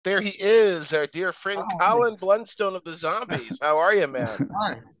There he is, our dear friend Hi. Colin Blunstone of the Zombies. How are you, man?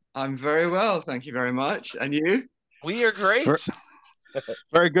 Hi. I'm very well, thank you very much. And you? We are Very, great.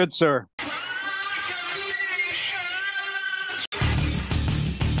 very good, sir. Hey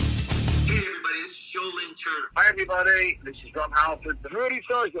everybody, this is Joe Lincher. Hi everybody, this is Rob Halford. The Rudy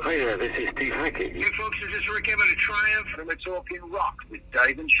Sergeant. Hi there, this is Steve Hackett. Hey folks, this is Rick Emmett of Triumph, and we're talking rock with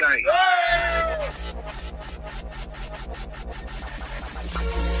Dave and Shane.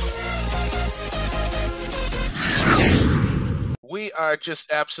 We are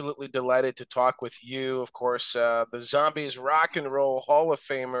just absolutely delighted to talk with you. Of course, the Zombies Rock and Roll Hall of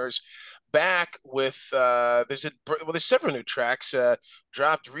Famers back with there's several new tracks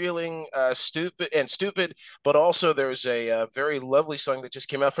dropped, reeling, stupid, but also there's a very lovely song that just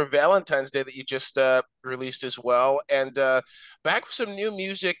came out for Valentine's Day that you just released as well, and back with some new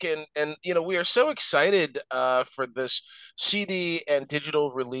music, and we are so excited for this CD and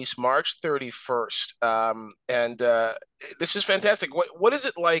digital release March 31st, and this is fantastic. What is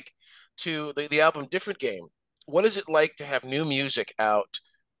it like to the album Different Game? What is it like to have new music out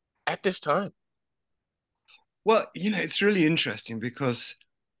at this time? Well, it's really interesting because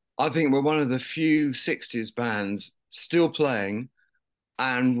I think we're one of the few 60s bands still playing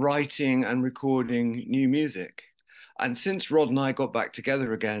and writing and recording new music. And since Rod and I got back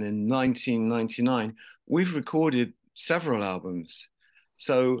together again in 1999, we've recorded several albums.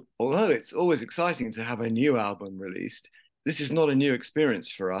 So, although it's always exciting to have a new album released, this is not a new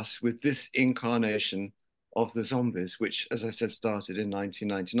experience for us with this incarnation of the Zombies, which, as I said, started in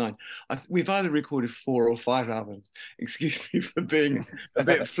 1999. We've either recorded 4 or 5 albums. Excuse me for being a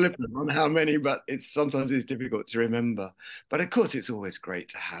bit flippant on how many, but it's difficult to remember. But of course, it's always great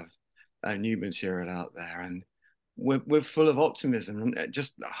to have new material out there, and we're full of optimism and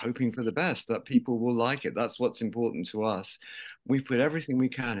just hoping for the best that people will like it. That's what's important to us. We've put everything we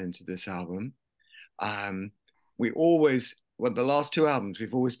can into this album. We always, well, the last 2 albums,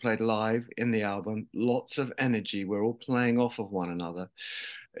 we've always played live in the album. Lots of energy. We're all playing off of one another.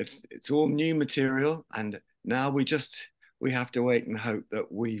 It's all new material, and now we have to wait and hope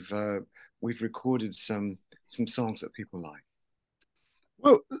that we've recorded some songs that people like.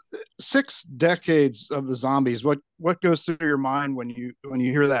 Well, 6 decades of the Zombies. What goes through your mind when you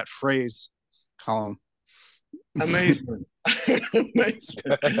hear that phrase, Colin? Amazing. Amazing.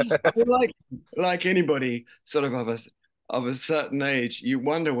 Like anybody sort of of a certain age, you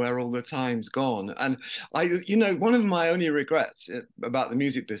wonder where all the time's gone. And one of my only regrets about the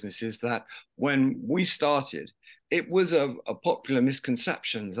music business is that when we started, it was a popular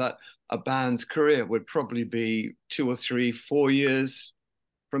misconception that a band's career would probably be 2 or 3, 4 years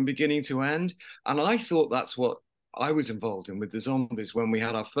from beginning to end. And I thought that's what I was involved in with the Zombies when we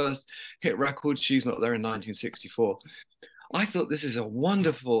had our first hit record, She's Not There, in 1964. I thought this is a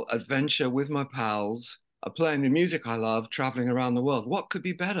wonderful adventure with my pals, playing the music I love, traveling around the world. What could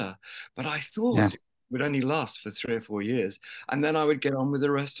be better? But I Yeah. thought it would only last for 3 or 4 years, and then I would get on with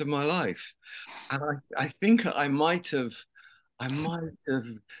the rest of my life. And I think I might have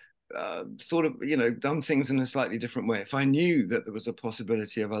sort of, done things in a slightly different way. If I knew that there was a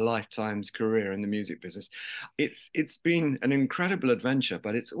possibility of a lifetime's career in the music business, it's been an incredible adventure,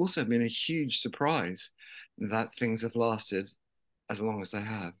 but it's also been a huge surprise that things have lasted as long as they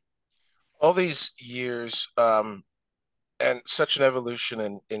have. All these years, and such an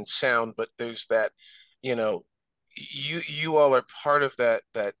evolution in sound, but there's that, you know, you all are part of that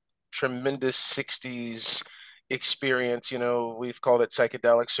tremendous 60s experience. We've called it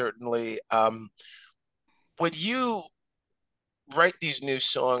psychedelic, certainly. When you write these new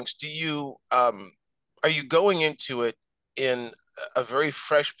songs, do you are you going into it in a very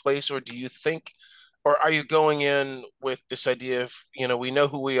fresh place, or do you think, or are you going in with this idea of, we know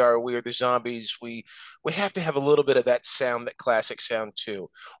who we are the Zombies, we have to have a little bit of that sound, that classic sound too,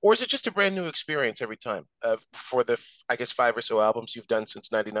 or is it just a brand new experience every time for the, I guess, 5 or so albums you've done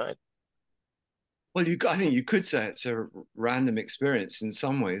since '99? Well, I think you could say it's a random experience in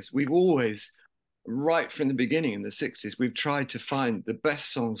some ways. We've always, right from the beginning in the 60s, we've tried to find the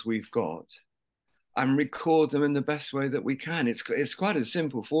best songs we've got and record them in the best way that we can. It's quite a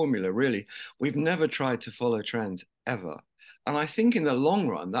simple formula, really. We've never tried to follow trends ever. And I think in the long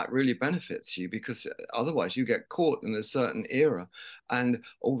run, that really benefits you because otherwise you get caught in a certain era. And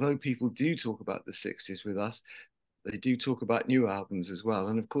although people do talk about the 60s with us, they do talk about new albums as well.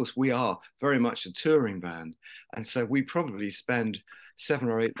 And of course, we are very much a touring band. And so we probably spend 7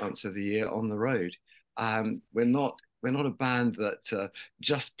 or 8 months of the year on the road. We're not a band that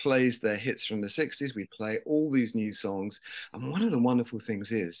just plays their hits from the 60s. We play all these new songs. And one of the wonderful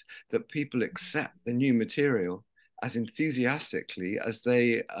things is that people accept the new material as enthusiastically as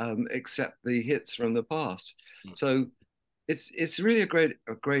they accept the hits from the past. So it's really a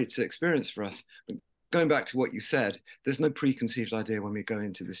great experience for us. Going back to what you said, there's no preconceived idea when we go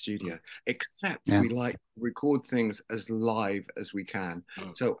into the studio, except Yeah. we like to record things as live as we can.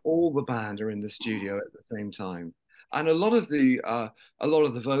 So all the band are in the studio at the same time. And a lot of the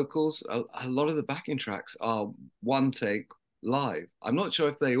vocals, a lot of the backing tracks are one take live. I'm not sure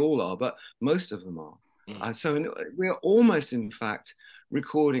if they all are, but most of them are. We're almost, in fact,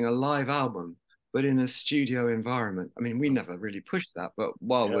 recording a live album, but in a studio environment. I mean, we never really pushed that, but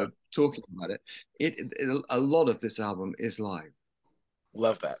while Yeah. we're talking about it, a lot of this album is live.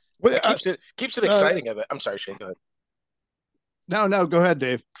 Love that. Well, That keeps it exciting. I bet. I'm sorry, Shane. Go ahead. no, go ahead,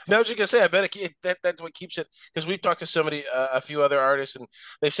 Dave. No, I was just gonna say, I bet that's what keeps it, because we've talked to somebody, a few other artists, and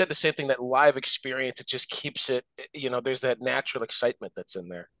they've said the same thing. That live experience, it just keeps it. There's that natural excitement that's in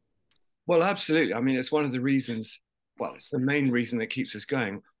there. Well, absolutely. I mean, it's one of the reasons, well, it's the main reason that keeps us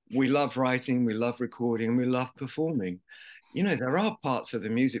going. We love writing, we love recording, we love performing. There are parts of the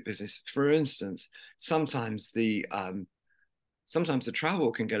music business, for instance, sometimes the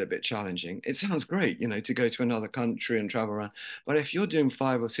travel can get a bit challenging. It sounds great, to go to another country and travel around. But if you're doing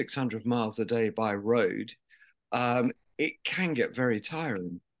 500 or 600 miles a day by road, it can get very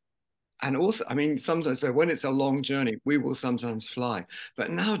tiring. And also, I mean, sometimes, so when it's a long journey, we will sometimes fly.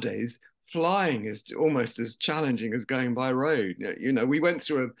 But nowadays, flying is almost as challenging as going by road. We went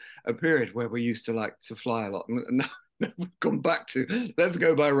through a period where we used to like to fly a lot. And now we've gone back to let's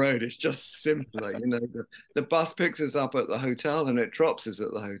go by road. It's just simpler. The bus picks us up at the hotel and it drops us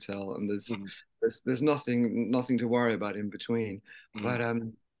at the hotel. And there's nothing to worry about in between. But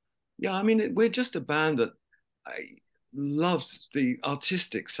yeah, I mean, we're just a band that loves the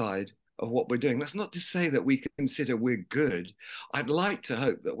artistic side of what we're doing. That's not to say that we consider we're good. I'd like to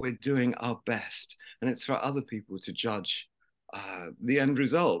hope that we're doing our best, and it's for other people to judge the end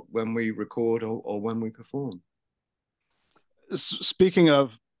result when we record or when we perform. Speaking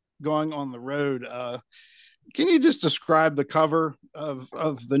of going on the road, can you just describe the cover of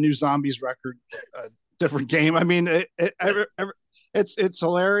the new Zombies record, Different Game? I mean, it's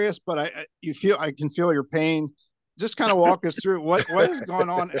hilarious, but I can feel your pain. Just kind of walk us through what is going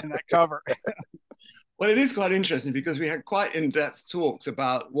on in that cover. Well, it is quite interesting because we had quite in-depth talks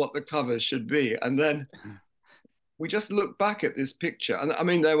about what the cover should be, and then we just looked back at this picture, and I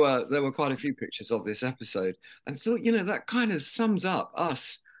mean there were quite a few pictures of this episode, and thought, that kind of sums up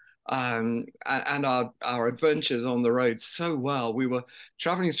us and our adventures on the road so well. We were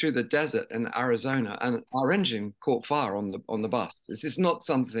traveling through the desert in Arizona, and our engine caught fire on the bus. This is not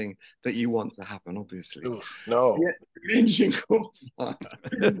something that you want to happen, obviously. Oof, no. The engine caught fire.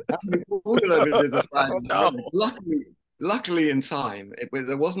 And we pulled it over to the side. Oh, no. Luckily, in time,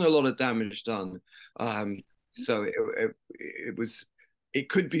 there wasn't a lot of damage done. So it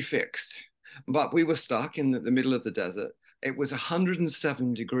could be fixed, but we were stuck in the middle of the desert. It was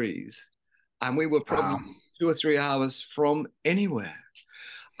 107 degrees, and we were probably 2 or 3 hours from anywhere.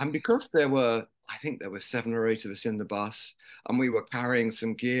 And because I think there were 7 or 8 of us in the bus, and we were carrying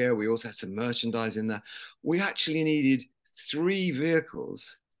some gear, we also had some merchandise in there. We actually needed 3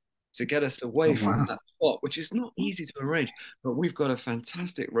 vehicles to get us away from that spot, which is not easy to arrange. But we've got a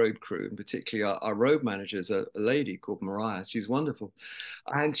fantastic road crew, and particularly our road manager is a lady called Mariah. She's wonderful.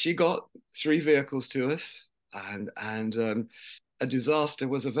 And she got 3 vehicles to us, and a disaster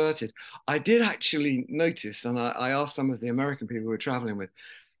was averted. I did actually notice, and I asked some of the American people we were traveling with,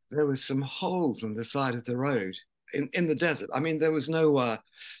 there was some holes on the side of the road in the desert. I mean, there was no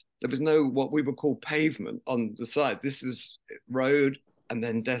what we would call pavement on the side. This was road and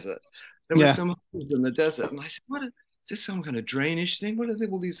then desert. There were some holes in the desert, and I said, "What is this? Some kind of drainage thing? What are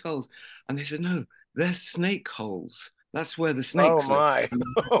all these holes?" And they said, "No, they're snake holes. That's where the snakes Oh my! live."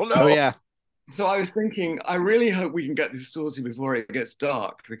 Oh no! Oh yeah. So I was thinking, I really hope we can get this sorted before it gets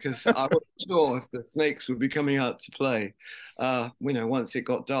dark, because I wasn't sure if the snakes would be coming out to play. Once it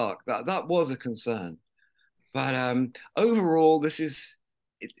got dark, that was a concern. But overall, it's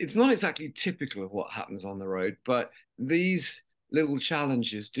not exactly typical of what happens on the road, but these little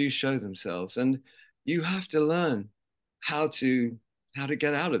challenges do show themselves, and you have to learn how to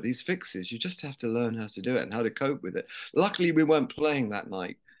get out of these fixes. You just have to learn how to do it and how to cope with it. Luckily, we weren't playing that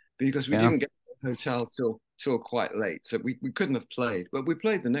night because we didn't get to the hotel till quite late, so we couldn't have played, but we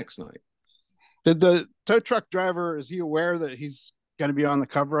played the next night. Did the tow truck driver, is he aware that he's going to be on the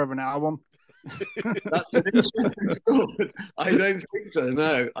cover of an album? That's an interesting thought. I don't think so.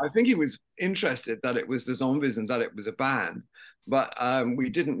 No, I think he was interested that it was the Zombies and that it was a band, but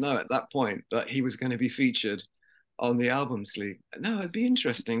we didn't know at that point that he was going to be featured on the album sleeve. No, it'd be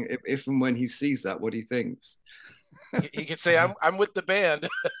interesting if and when he sees that, what he thinks. He could say, I'm with the band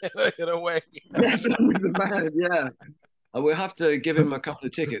in a way. Yes, I'm with the band. Yeah, and we'll have to give him a couple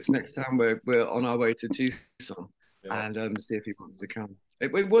of tickets next time we're on our way to Tucson, Yeah. and see if he wants to come.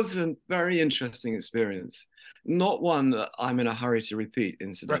 It was a very interesting experience. Not one that I'm in a hurry to repeat, Right.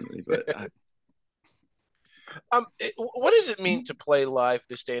 incidentally, but What does it mean to play live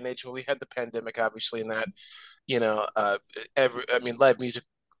this day and age? Well, we had the pandemic, obviously, and that, you know, I mean, live music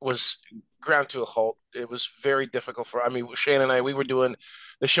was ground to a halt. It was very difficult for, I mean, Shane and I, we were doing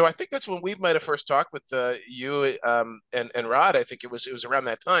the show. I think that's when we might have first talked with you and Rod. I think it was around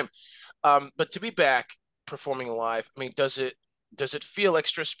that time. But to be back performing live, I mean, does it feel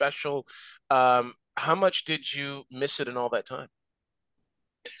extra special? How much did you miss it in all that time?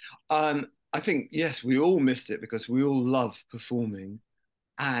 I think yes, we all missed it because we all love performing,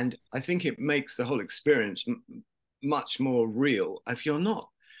 and I think it makes the whole experience much more real. If you're not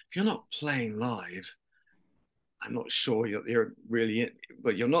playing live, I'm not sure you're really in,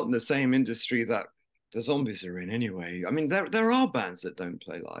 but you're not in the same industry that the zombies are in anyway. I mean, there are bands that don't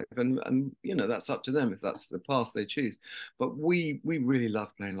play live, and that's up to them if that's the path they choose. But we really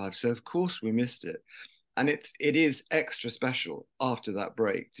love playing live, so of course we missed it, and it is extra special after that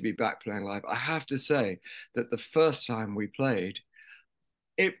break to be back playing live. I have to say that the first time we played,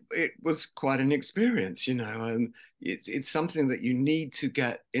 it was quite an experience, it's something that you need to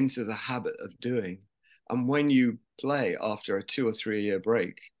get into the habit of doing. And when you play after a 2 or 3 year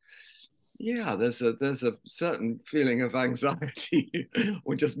break, yeah, there's a certain feeling of anxiety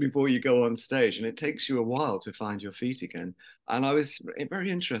or just before you go on stage, and it takes you a while to find your feet again. And I was very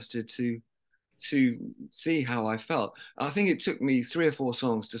interested to see how I felt. I think it took me 3 or 4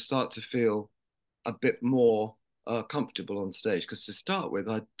 songs to start to feel a bit more comfortable on stage, because to start with,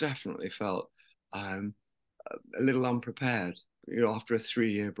 I definitely felt um, a little unprepared, after a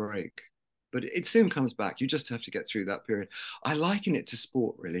 3 year break. But it soon comes back. You just have to get through that period. I liken it to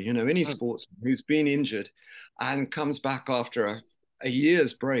sport, really. Any Mm. sportsman who's been injured and comes back after a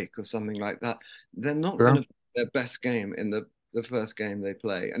year's break or something like that, they're not going Sure. to play their best game in the first game they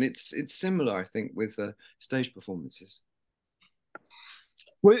play. And it's similar, I think, with stage performances.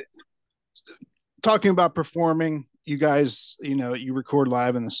 With talking about performing, you guys, you record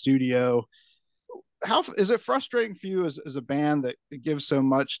live in the studio. How is it frustrating for you as a band that gives so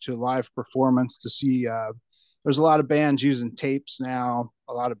much to live performance to see? There's a lot of bands using tapes now,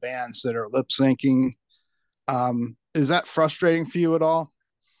 a lot of bands that are lip syncing. Is that frustrating for you at all?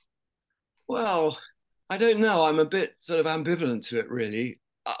 Well, I don't know. I'm a bit sort of ambivalent to it, really.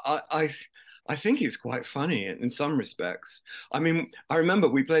 I think it's quite funny in some respects. I mean, I remember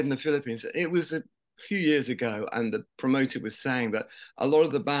we played in the Philippines. It was a few years ago, and the promoter was saying that a lot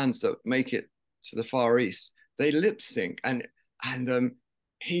of the bands that make it to the Far East, they lip sync, and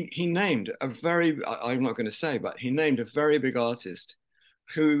he named a very, I'm not going to say, but he named a very big artist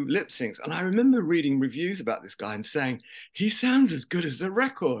who lip syncs. And I remember reading reviews about this guy and saying, he sounds as good as the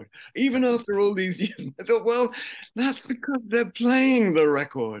record, even after all these years. And I thought, well, that's because they're playing the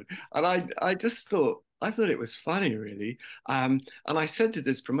record. And I thought it was funny, really. And I said to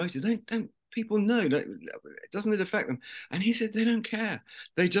this promoter, don't people know, doesn't it affect them? And he said, they don't care.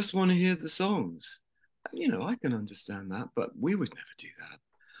 They just want to hear the songs. And, I can understand that, but we would never do that.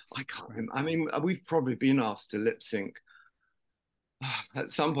 I can't. I mean, we've probably been asked to lip sync at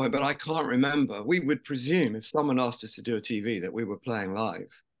some point, but I can't remember. We would presume if someone asked us to do a TV that we were playing live.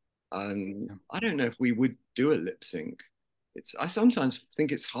 I don't know if we would do a lip sync. I sometimes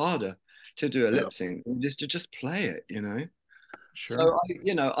think it's harder to do a Yeah. lip sync than just to just play it. Sure. So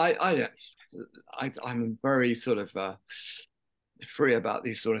I'm very sort of free about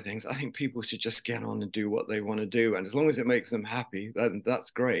these sort of things. I think people should just get on and do what they want to do, and as long as it makes them happy, then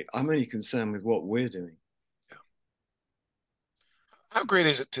that's great. I'm only concerned with what we're doing. How great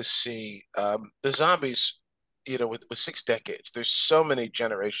is it to see the Zombies, with 6 decades? There's so many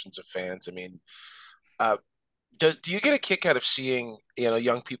generations of fans. I mean, uh, do you get a kick out of seeing,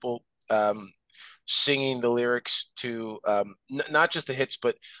 young people singing the lyrics to n not just the hits,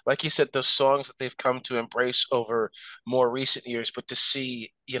 but like you said, those songs that they've come to embrace over more recent years, but to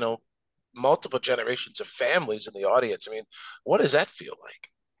see, multiple generations of families in the audience. I mean, what does that feel like?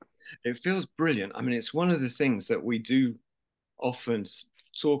 It feels brilliant. I mean, it's one of the things that we do often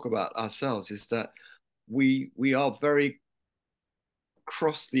talk about ourselves, is that we are very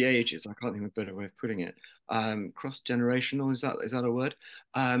cross the ages. I can't think of a better way of putting it. Cross generational, is that a word?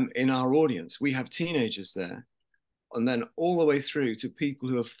 In our audience, we have teenagers there, and then all the way through to people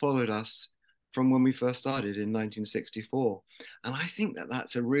who have followed us from when we first started in 1964. And I think that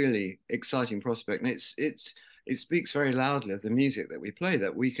that's a really exciting prospect. And it speaks very loudly of the music that we play,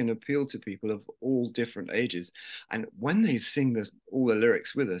 that we can appeal to people of all different ages. And when they sing this, all the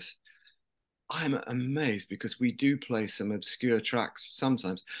lyrics with us, I'm amazed because we do play some obscure tracks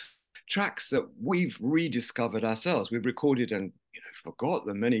sometimes, tracks that we've rediscovered ourselves. We've recorded and forgot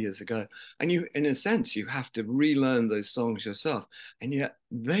them many years ago. And you, in a sense, you have to relearn those songs yourself. And yet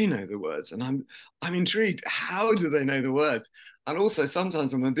they know the words. And I'm intrigued. How do they know the words? And also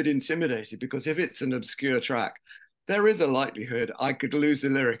sometimes I'm a bit intimidated because if it's an obscure track, there is a likelihood I could lose the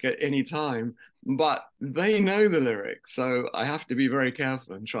lyric at any time, but they know the lyrics. So I have to be very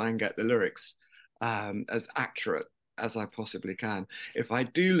careful and try and get the lyrics as accurate as I possibly can. If I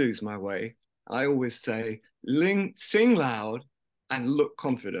do lose my way, I always say, sing loud and look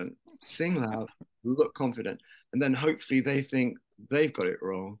confident. Sing loud, look confident. And then hopefully they think they've got it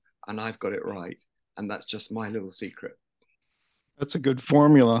wrong and I've got it right. And that's just my little secret. That's a good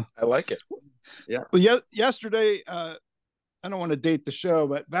formula. I like it. Yeah. Well, yesterday, I don't want to date the show,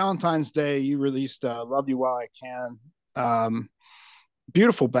 but Valentine's Day, you released "Love You While I Can."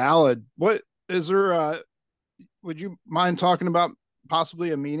 Beautiful ballad. What is there? Would you mind talking about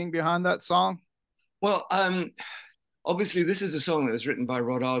possibly a meaning behind that song? Well, obviously, this is a song that was written by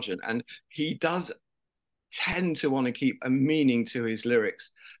Rod Argent, and he does tend to want to keep a meaning to his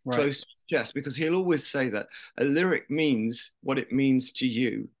lyrics close to his chest because he'll always say that a lyric means what it means to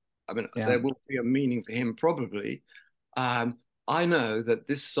you. I mean, there will be a meaning for him probably. I know that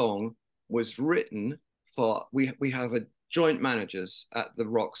this song was written for, we have a joint managers at the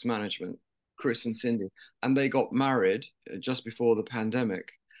Rocks Management, Chris and Cindy, and they got married just before the pandemic.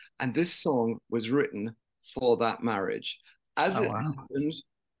 And this song was written for that marriage. As it happened,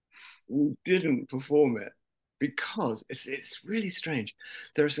 we didn't perform it because it's really strange.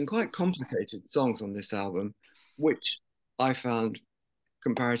 There are some quite complicated songs on this album, which I found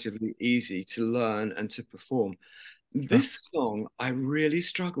comparatively easy to learn and to perform. This song I really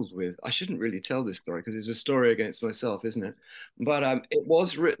struggled with. I shouldn't really tell this story because it's a story against myself, isn't it? But it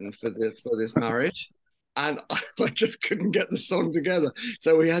was written for this marriage, and I just couldn't get the song together.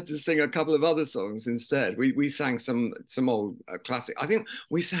 So we had to sing a couple of other songs instead. We sang some old classic. I think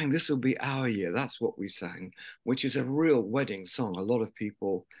we sang "This Will Be Our Year." That's what we sang, which is a real wedding song. A lot of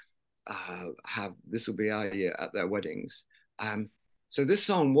people have "This Will Be Our Year" at their weddings. So this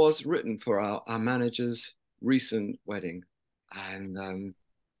song was written for our manager's recent wedding, and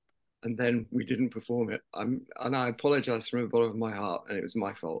then we didn't perform it. And I apologize from the bottom of my heart, and it was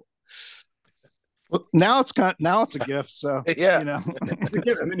my fault. Well, now it's a gift. So Yeah, it's a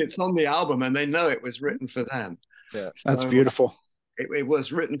gift. I mean, it's on the album, and they know it was written for them. Yeah, so, that's beautiful. It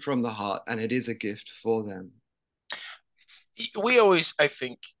was written from the heart, and it is a gift for them. We always, I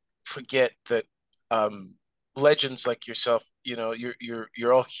think, forget that legends like yourself,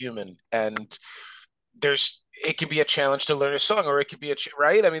 you're all human, and it can be a challenge to learn a song, or it could be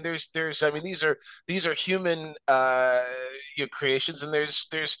right. I mean, I mean, these are human creations, and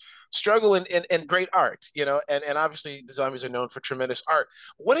there's struggle and great art, and obviously the Zombies are known for tremendous art.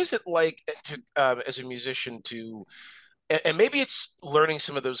 What is it like to as a musician to and maybe it's learning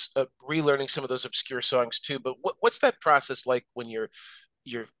some of those relearning some of those obscure songs too, but what's that process like when you're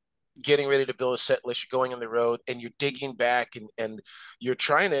getting ready to build a set list, you're going on the road and you're digging back and you're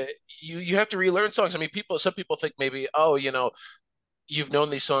trying to you have to relearn songs. I mean, some people think maybe, oh, you've known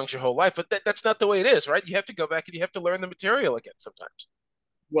these songs your whole life, but that's not the way it is, right? You have to go back and you have to learn the material again sometimes.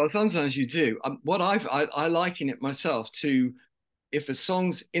 Well, sometimes you do. What I liken it myself to, if a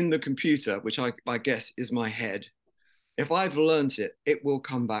song's in the computer, which I guess is my head, if I've learned it, it will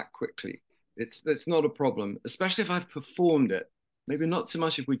come back quickly. It's not a problem, especially if I've performed it. Maybe not so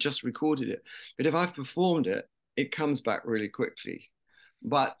much if we just recorded it, but if I've performed it, it comes back really quickly.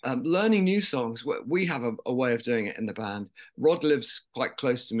 But learning new songs, we have a way of doing it in the band. Rod lives quite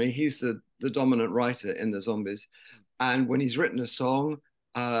close to me. He's the dominant writer in the Zombies. And when he's written a song,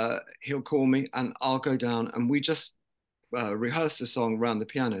 he'll call me and I'll go down and we just rehearse the song around the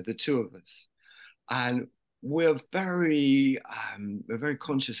piano, the two of us. And we're very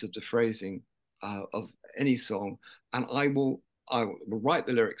conscious of the phrasing of any song. And I will write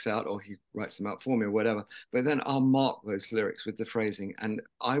the lyrics out, or he writes them out for me or whatever, but then I'll mark those lyrics with the phrasing and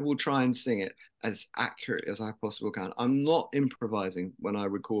I will try and sing it as accurately as I possibly can. I'm not improvising when I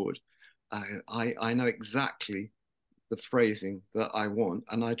record. I know exactly the phrasing that I want,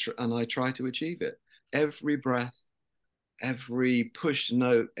 and I try to achieve it. Every breath, every push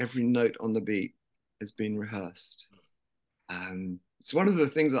note, every note on the beat has been rehearsed. It's one of the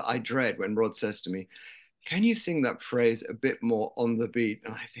things that I dread when Rod says to me, can you sing that phrase a bit more on the beat?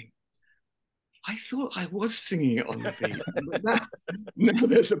 And I think, I thought I was singing it on the beat, but now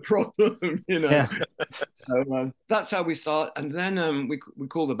there's a problem, you know. Yeah. So that's how we start, and then we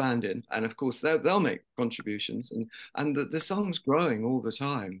call the band in, and of course they'll make contributions, and the song's growing all the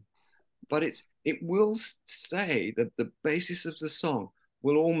time, but it will stay, the basis of the song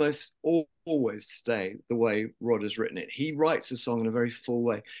will almost always stay the way Rod has written it. He writes a song in a very full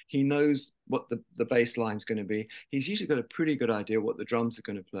way. He knows what the bass line's going to be. He's usually got a pretty good idea what the drums are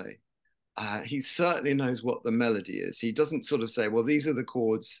going to play. He certainly knows what the melody is. He doesn't sort of say, well, these are the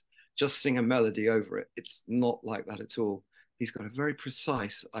chords, just sing a melody over it. It's not like that at all. He's got a very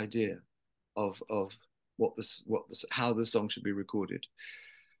precise idea of how the song should be recorded.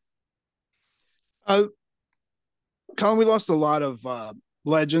 Uh, Colin, we lost a lot of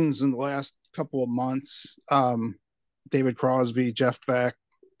legends in the last couple of months. David Crosby, Jeff Beck,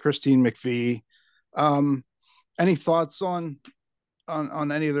 Christine McVie. Any thoughts on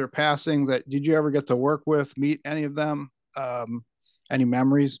any of their passings? That did you ever get to work with, meet any of them? Any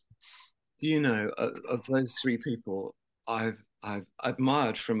memories? Do you know of those three people I've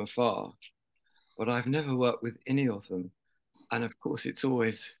admired from afar, but I've never worked with any of them. And of course, it's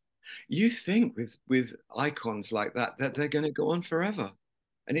always, you think with icons like that they're going to go on forever,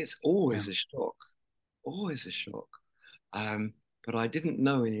 and it's always a shock, always a shock. But I didn't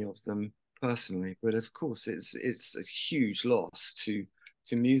know any of them personally. But of course, it's a huge loss to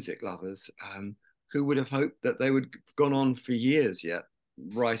music lovers who would have hoped that they would have gone on for years yet,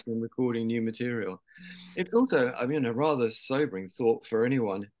 writing and recording new material. It's also, I mean, a rather sobering thought for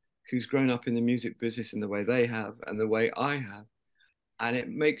anyone who's grown up in the music business in the way they have and the way I have. And it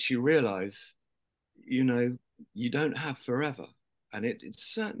makes you realize, you know, you don't have forever. And it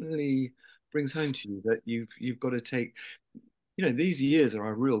certainly brings home to you that you've got to take, you know, these years are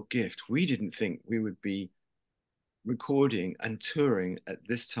a real gift. We didn't think we would be recording and touring at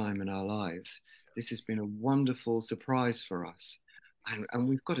this time in our lives. This has been a wonderful surprise for us. And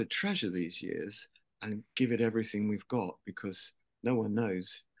we've got to treasure these years and give it everything we've got, because no one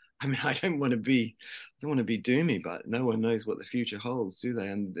knows. I mean, I don't want to be doomy, but no one knows what the future holds, do they?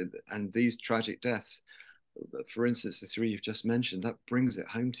 And these tragic deaths, for instance, the three you've just mentioned, that brings it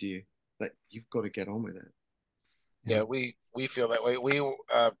home to you that you've got to get on with it. Yeah, we feel that way. We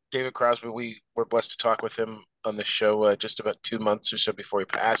David Crosby, we were blessed to talk with him on the show just about 2 months or so before he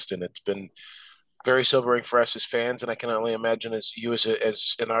passed, and it's been very sobering for us as fans, and I can only imagine as you as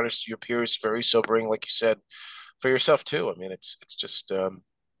an artist, your peers, very sobering, like you said, for yourself too. I mean, it's just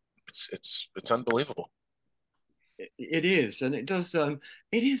it's unbelievable. It is, and it does.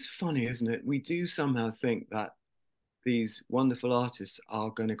 It is funny, isn't it? We do somehow think that these wonderful artists are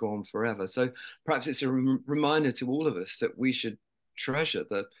going to go on forever. So perhaps it's a reminder to all of us that we should treasure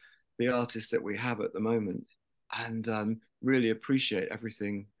the artists that we have at the moment, and really appreciate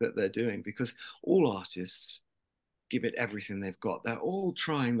everything that they're doing, because all artists give it everything they've got. They're all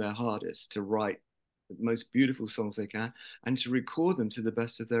trying their hardest to write the most beautiful songs they can and to record them to the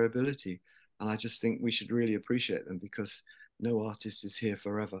best of their ability. And I just think we should really appreciate them, because no artist is here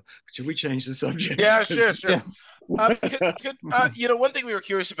forever. Should we change the subject? Yeah, sure, sure. Yeah. You know, one thing we were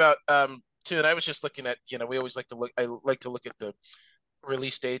curious about too, and I was just looking at, you know, we always like to look. I like to look at the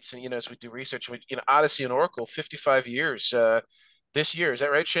release dates, and you know, as we do research, you know, Odyssey and Oracle, 55 years this year. Is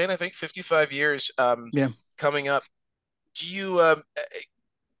that right, Shane? I think 55 years Yeah. coming up. Do you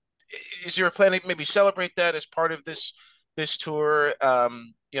is there a plan to maybe celebrate that as part of this tour?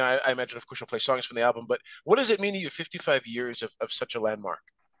 You know, I imagine, of course, you'll play songs from the album, but what does it mean to you, 55 years of such a landmark?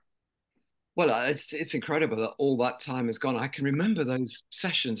 Well, it's incredible that all that time has gone. I can remember those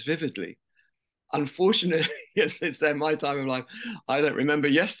sessions vividly. Unfortunately, yes, it's my time of life. I don't remember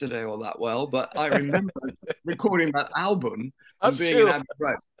yesterday all that well, but I remember recording that album and Us being in too. Abbey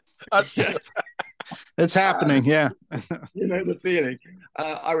Road. Us too. Yes. It's happening. Yeah. You know the feeling.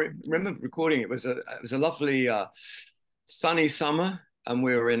 I remember recording. It was a lovely sunny summer, and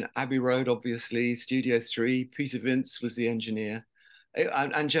we were in Abbey Road, obviously, Studio 3. Peter Vince was the engineer,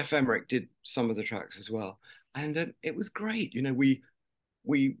 and Jeff Emmerich did some of the tracks as well. And it was great. You know, we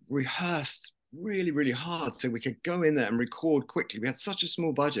rehearsed really, really hard so we could go in there and record quickly. We had such a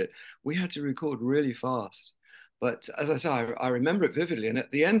small budget. We had to record really fast. But as I say, I remember it vividly. And at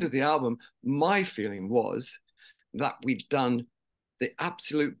the end of the album, my feeling was that we'd done the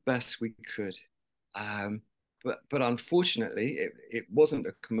absolute best we could. But unfortunately, it wasn't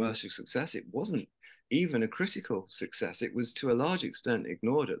a commercial success. It wasn't even a critical success. It was to a large extent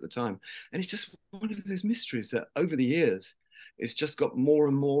ignored at the time. And it's just one of those mysteries that over the years, it's just got more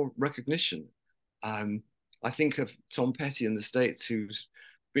and more recognition. I think of Tom Petty in the States, who's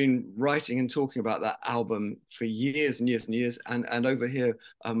been writing and talking about that album for years and years and years. And over here,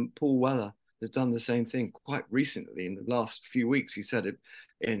 Paul Weller, has done the same thing quite recently. In the last few weeks, he said it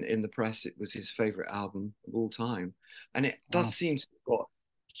in the press. It was his favorite album of all time, and it does Wow. seem to have got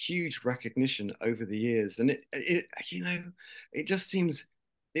huge recognition over the years. And it you know, it just seems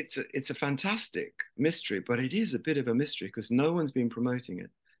it's a fantastic mystery, but it is a bit of a mystery because no one's been promoting it,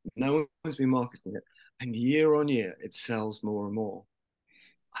 no one's been marketing it, and year on year it sells more and more.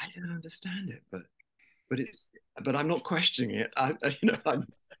 I don't understand it, but I'm not questioning it.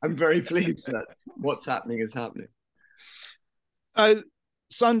 I'm very pleased that what's happening is happening. Uh,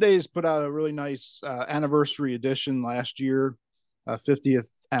 Sundays put out a really nice anniversary edition last year, 50th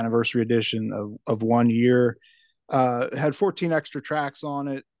anniversary edition of 1 year. It had 14 extra tracks on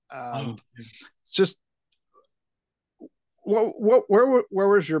it. Oh, It's just where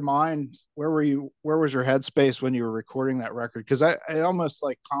was your mind? Where were you? Where was your headspace when you were recording that record? Because it almost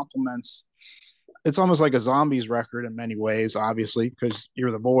like complements. It's almost like a Zombies record in many ways, obviously, because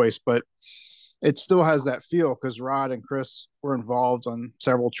you're the voice, but it still has that feel because Rod and Chris were involved on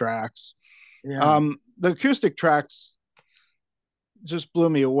several tracks. yeah. The acoustic tracks just blew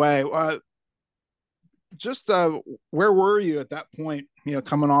me away. Just where were you at that point? You know,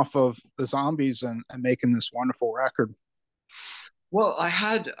 coming off of the Zombies and making this wonderful record. Well, I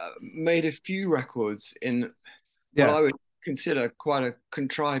had made a few records in what Yeah, I would consider quite a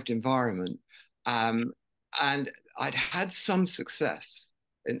contrived environment. Um, and I'd had some success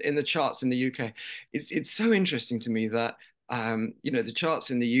in the charts in the UK. It's so interesting to me that, the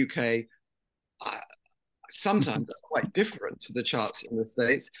charts in the UK sometimes are quite different to the charts in the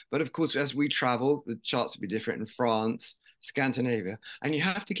States. But of course, as we travel, the charts will be different in France, Scandinavia, and you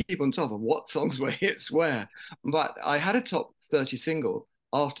have to keep on top of what songs were hits where. But I had a top 30 single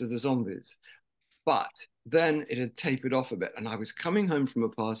after the Zombies, but then it had tapered off a bit. And I was coming home from a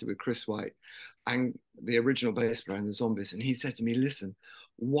party with Chris White and the original bass player in the Zombies. And he said to me, listen,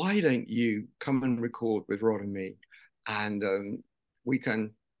 why don't you come and record with Rod and me? And we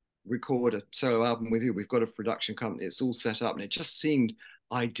can record a solo album with you. We've got a production company. It's all set up. And it just seemed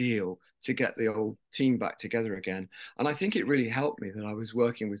ideal to get the old team back together again. And I think it really helped me that I was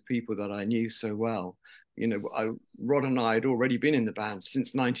working with people that I knew so well. Rod and I had already been in the band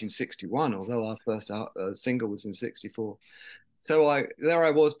since 1961, although our first single was in '64. So I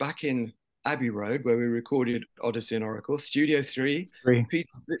was back in Abbey Road where we recorded Odyssey and Oracle, Studio 3, agree.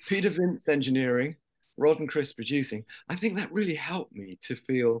 Peter Vince engineering, Rod and Chris producing. I think that really helped me to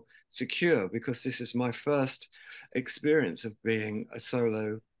feel secure because this is my first experience of being a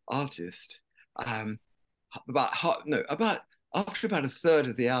solo artist. Um, about after about a third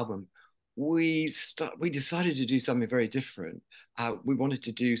of the album, we decided to do something very different. We wanted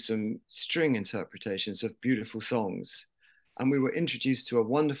to do some string interpretations of beautiful songs, and we were introduced to a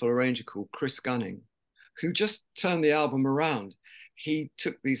wonderful arranger called Chris Gunning, who just turned the album around. He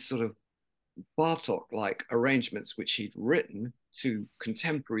took these sort of Bartok-like arrangements which he'd written to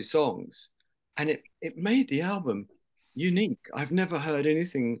contemporary songs, and it made the album unique. I've never heard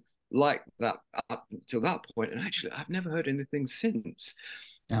anything like that up until that point, and actually, I've never heard anything since.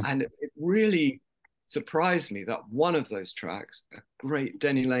 Yeah. And it really surprised me that one of those tracks, a great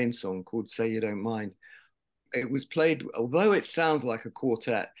Denny Lane song called Say You Don't Mind, it was played, although it sounds like a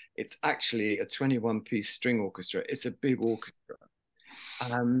quartet, it's actually a 21-piece string orchestra. It's a big orchestra.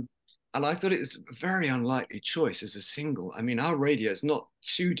 Um, and I thought it was a very unlikely choice as a single. I mean, our radio is not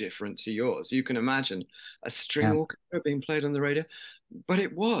too different to yours. You can imagine a string Yeah. orchestra being played on the radio, but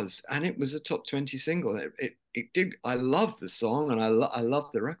it was, and it was a top 20 single. It did. I loved the song and I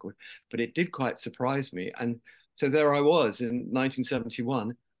loved the record, but it did quite surprise me. And so there I was in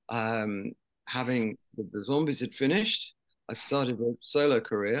 1971, having the Zombies had finished. I started a solo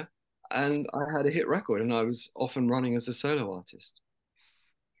career, and I had a hit record, and I was off and running as a solo artist.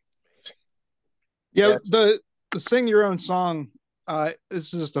 Yeah, Yes. the sing your own song.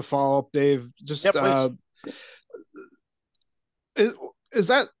 This is just a follow up, Dave. Just Yeah, please. is, is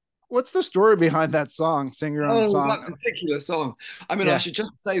that what's the story behind that song? Sing your own Oh, song. that particular song. I mean, I Yeah, should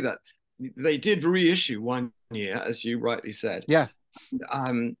just say that they did reissue 1 year, as you rightly said. yeah.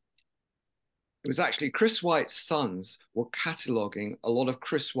 Um, it was actually Chris White's sons were cataloging a lot of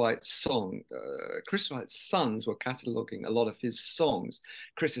Chris White's song. Chris White's sons were cataloging a lot of his songs.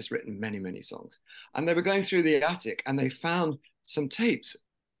 Chris has written many, many songs, and they were going through the attic and they found some tapes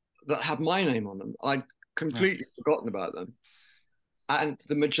that had my name on them. I'd completely forgotten about them. And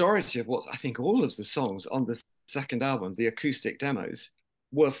the majority of I think all of the songs on the second album, the acoustic demos,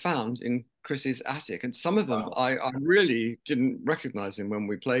 were found in Chris's attic. And some of them Wow. I really didn't recognize him when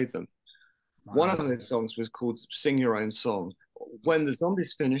we played them. One Wow. of those songs was called Sing Your Own Song, when the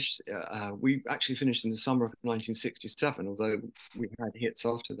Zombies finished, we actually finished in the summer of 1967, although we had hits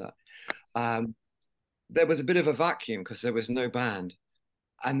after that. Um, there was a bit of a vacuum because there was no band,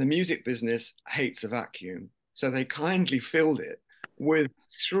 and the music business hates a vacuum. So they kindly filled it with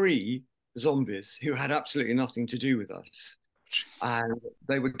three zombies who had absolutely nothing to do with us. And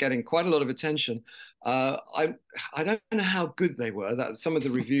they were getting quite a lot of attention. I don't know how good they were. That some of the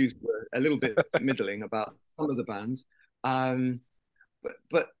reviews were a little bit middling about some of the bands. Um,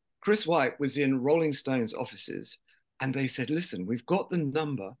 but Chris White was in Rolling Stone's offices, and they said, "Listen, we've got the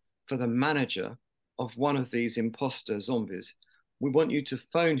number for the manager of one of these imposter zombies. We want you to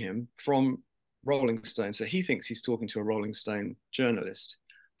phone him from Rolling Stone." So he thinks he's talking to a Rolling Stone journalist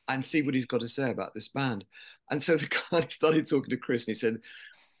and see what he's got to say about this band. And so the guy started talking to Chris, and he said,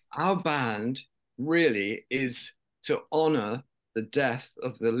 "Our band really is to honor the death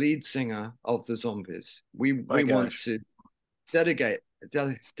of the lead singer of the Zombies. My We want gosh. to dedicate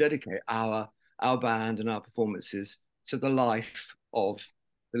dedicate our band and our performances to the life of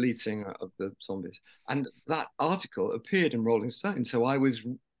the lead singer of the Zombies." And that article appeared in Rolling Stone. So I was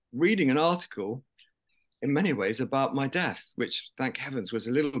reading an article in many ways about my death, which thank heavens was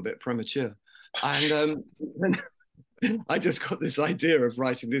a little bit premature. And I just got this idea of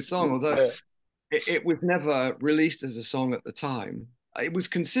writing this song, although Yeah. it was never released as a song at the time. It was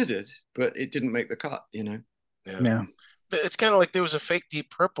considered, but it didn't make the cut, you know. Yeah. Yeah. It's kind of like there was a fake Deep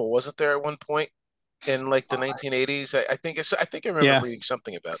Purple, wasn't there, at one point in like the 1980s? I think I remember Yeah. reading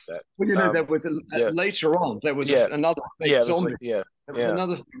something about that. Well, you know, there was Yeah, later on there was yeah, another fake yeah. There's zombie. like, yeah, There was yeah,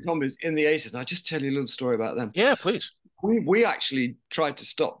 another fake zombies in the 80s, and I just tell you a little story about them. yeah. Please. We actually tried to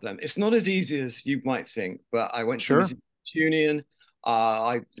stop them. It's not as easy as you might think, but I went to the Sure. Music Union.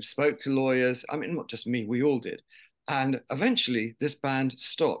 I spoke to lawyers. I mean, not just me, we all did. And eventually, this band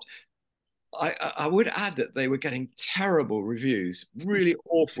stopped. I would add that they were getting terrible reviews, really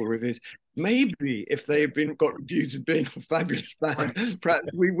awful reviews. Maybe if they had been got reviews of being a fabulous band, perhaps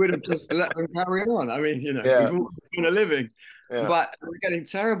we would have just let them carry on. I mean, you know, Yeah, we've all done a living, yeah, but we're getting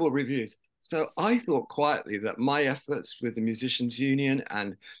terrible reviews. So I thought quietly that my efforts with the Musicians Union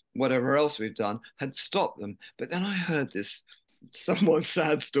and whatever else we've done had stopped them. But then I heard this somewhat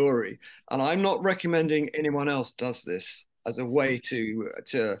sad story, and I'm not recommending anyone else does this as a way to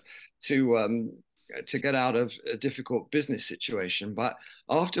um, to get out of a difficult business situation. But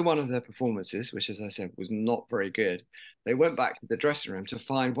after one of their performances, which, as I said, was not very good, they went back to the dressing room to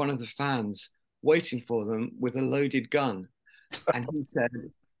find one of the fans waiting for them with a loaded gun. And he said,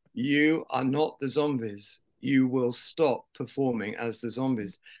 "You are not the Zombies. You will stop performing as the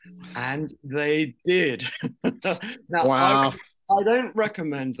Zombies." And they did. Now, Wow. I don't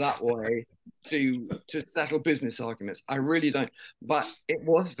recommend that way to settle business arguments. I really don't. But it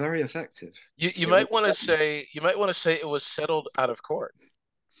was very effective. you It was, you might want to say it was settled out of court.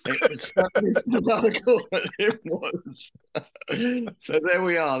 it was certainly sabbatical. It was. So there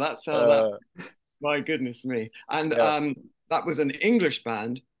we are. That's how that. Uh, My goodness me. And yeah. that was an English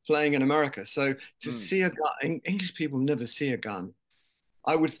band playing in America. So to Mm, see a gun, English people never see a gun.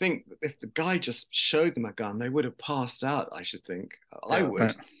 I would think if the guy just showed them a gun, they would have passed out, I should think. I yeah. would.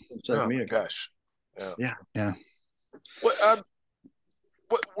 Right. Showed Oh me my a gun. gosh. Yeah. Yeah. Yeah.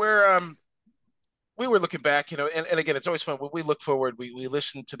 What where we were looking back, and again, it's always fun when we look forward. We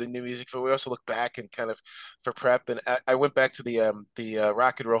listen to the new music, but we also look back and kind of for prep. And I went back to the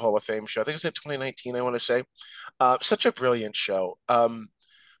Rock and Roll Hall of Fame show. I think it was in 2019. I want to say, such a brilliant show.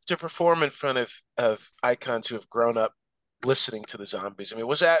 To perform in front of icons who have grown up listening to the Zombies. I mean,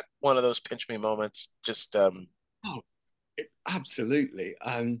 was that one of those pinch me moments? Just Oh, absolutely.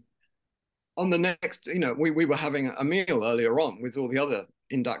 On the next, we were having a meal earlier on with all the other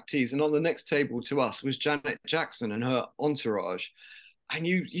inductees, and on the next table to us was Janet Jackson and her entourage. And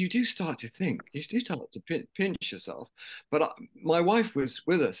you do start to think, you do start to pinch yourself. But my wife was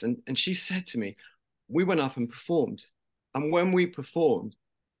with us, and she said to me, we went up and performed. And when we performed,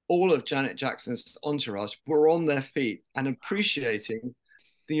 all of Janet Jackson's entourage were on their feet and appreciating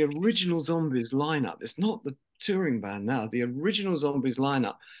the original Zombies lineup. It's not the touring band now, the original Zombies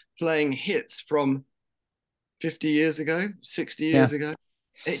lineup playing hits from 50 years ago, 60 Yeah. years ago.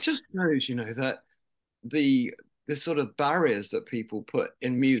 It just shows, that the the sort of barriers that people put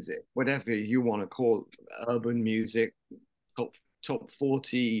in music, whatever you want to call urban music, top top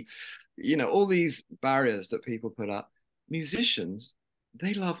 40, all these barriers that people put up. Musicians,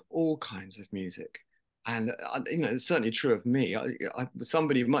 they love all kinds of music. And it's certainly true of me.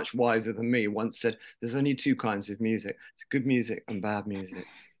 Somebody much wiser than me once said, "There's only two kinds of music: it's good music and bad music."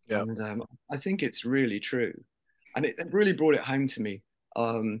 yeah, And I think it's really true, and it really brought it home to me.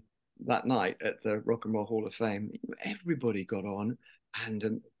 Um, that night at the Rock and Roll Hall of Fame, everybody got on,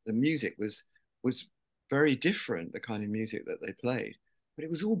 and the music was very different, the kind of music that they played, but it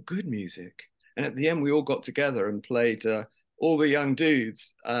was all good music. And at the end, we all got together and played All the Young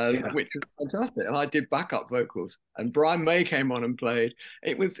Dudes, Yeah. which was fantastic. And I did backup vocals, and Brian May came on and played.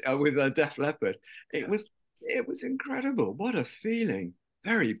 It was with Def Leppard. It was incredible. What a feeling!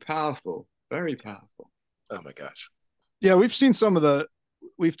 Very powerful. Very powerful. Oh my gosh. Yeah, we've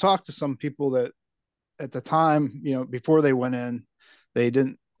talked to some people that at the time, before they went in, they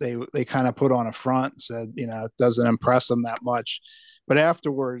kind of put on a front and said, it doesn't impress them that much. But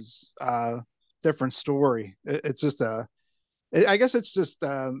afterwards, different story. It's just I guess it's just,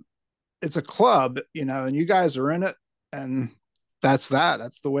 it's a club, and you guys are in it, and that's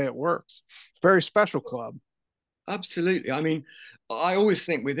the way it works. Very special club. Absolutely. I mean, I always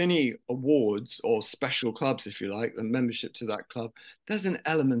think with any awards or special clubs, if you like, the membership to that club, there's an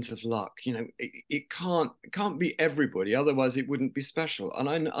element of luck. It can't be everybody, otherwise it wouldn't be special.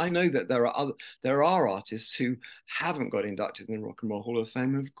 And I know that there are artists who haven't got inducted in the Rock and Roll Hall of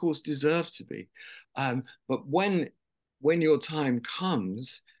Fame, and of course deserve to be. But when your time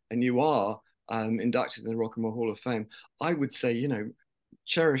comes and you are inducted in the Rock and Roll Hall of Fame, I would say,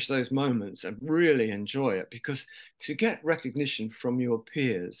 cherish those moments and really enjoy it, because to get recognition from your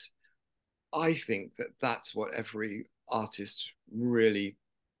peers, I think that that's what every artist really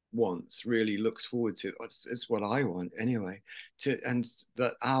wants, really looks forward to. It's what I want anyway. And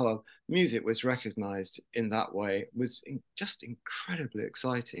that our music was recognized in that way was just incredibly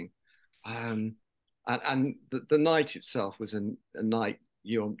exciting. And the night itself was a night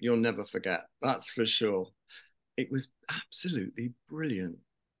you'll never forget. That's for sure. It was absolutely brilliant.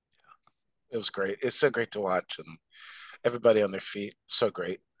 It was great. It's so great to watch and everybody on their feet. So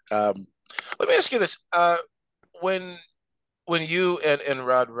great. Um, Let me ask you this. When when you and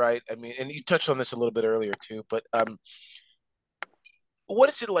Rod write, I mean, and you touched on this a little bit earlier too, but what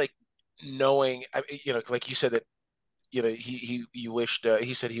is it like knowing, like you said that, he you wished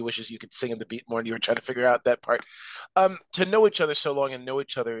he said he wishes you could sing in the beat more, and you were trying to figure out that part. To know each other so long and know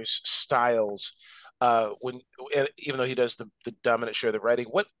each other's styles, when even though he does the dominant share of the writing,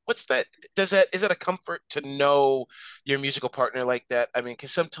 what's that? Does that is that a comfort to know your musical partner like that? I mean,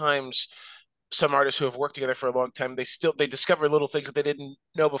 because sometimes some artists who have worked together for a long time, they discover little things that they didn't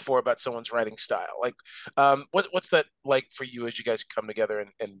know before about someone's writing style. Like, what's that like for you as you guys come together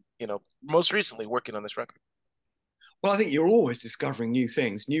and most recently working on this record? Well, I think you're always discovering new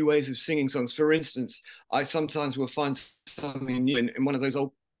things, new ways of singing songs. For instance, I sometimes will find something new in one of those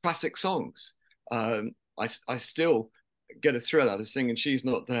old classic songs. I still get a thrill out of singing She's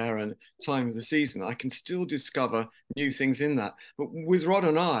Not There and Time of the Season. I can still discover new things in that. But with Rod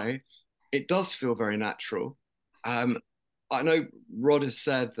and I, it does feel very natural. Um, I know Rod has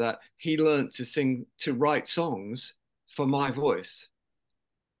said that he learned to write songs for my voice.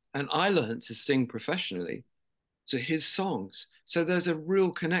 And I learned to sing professionally to his songs. So there's a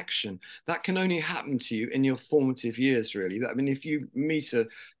real connection that can only happen to you in your formative years, really. I mean, if you meet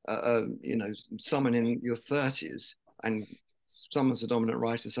someone in your 30s and someone's a dominant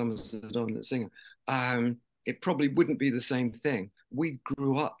writer, someone's a dominant singer, it probably wouldn't be the same thing. We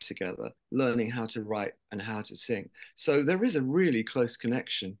grew up together learning how to write and how to sing. So there is a really close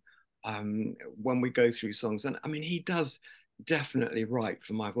connection when we go through songs. And I mean, he does definitely write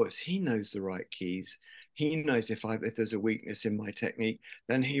for my voice. He knows the right keys. He knows if there's a weakness in my technique,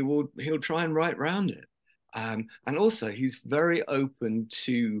 then he'll try and write around it. And also he's very open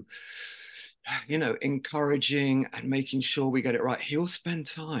to encouraging and making sure we get it right. He'll spend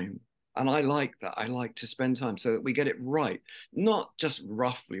time. And I like that. I like to spend time so that we get it right, not just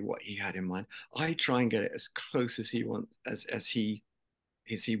roughly what he had in mind. I try and get it as close as he wants, as he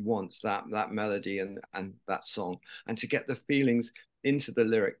wants that melody and that song, and to get the feelings into the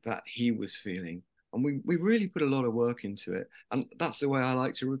lyric that he was feeling. And we really put a lot of work into it, and that's the way I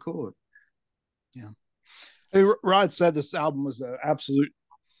like to record. Yeah. Hey, Rod said this album was an absolute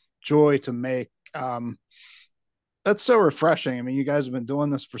joy to make. That's so refreshing. I mean, you guys have been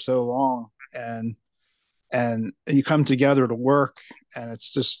doing this for so long, and you come together to work, and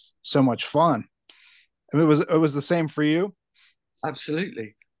it's just so much fun. I mean, it was the same for you.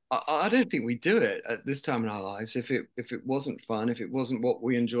 Absolutely. I don't think we do it at this time in our lives if it wasn't fun, if it wasn't what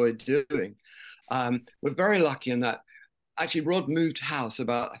we enjoyed doing. We're very lucky in that actually Rod moved house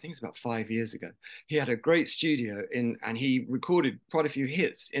I think it's about 5 years ago. He had a great studio and he recorded quite a few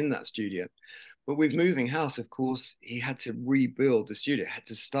hits in that studio. But with moving house, of course, he had to rebuild the studio, had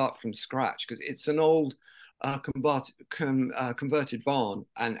to start from scratch because it's an old converted barn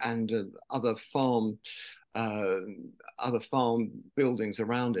and other farm uh, other farm buildings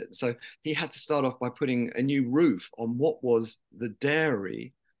around it. So he had to start off by putting a new roof on what was the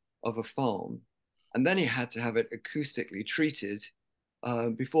dairy of a farm. And then he had to have it acoustically treated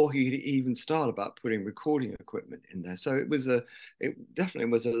before he could even start about putting recording equipment in there. So it definitely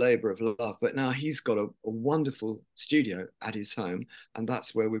was a labor of love. But now he's got a wonderful studio at his home, and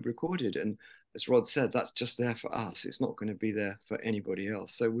that's where we recorded. And as Rod said, that's just there for us. It's not going to be there for anybody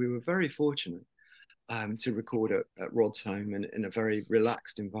else. So we were very fortunate to record at Rod's home in a very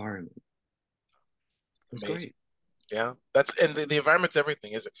relaxed environment. It was Amazing. great. Yeah, that's and the environment's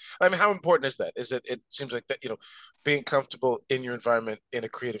everything, is it? I mean, how important is that? Is it? It seems like that, being comfortable in your environment in a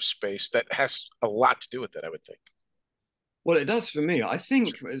creative space that has a lot to do with it, I would think. Well, it does for me. I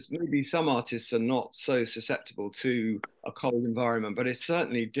think maybe some artists are not so susceptible to a cold environment, but it's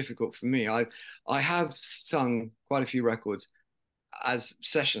certainly difficult for me. I have sung quite a few records as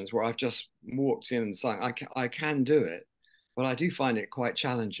sessions where I've just walked in and sung. I can do it, but I do find it quite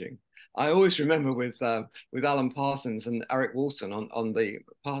challenging. I always remember with Alan Parsons and Eric Wilson on the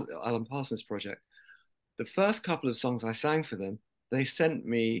Alan Parsons project, the first couple of songs I sang for them, they sent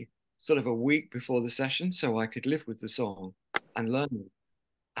me sort of a week before the session so I could live with the song and learn it.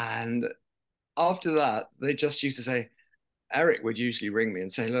 And after that, they just used to say, Eric would usually ring me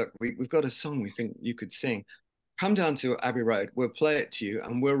and say, look, we've got a song we think you could sing. Come down to Abbey Road, we'll play it to you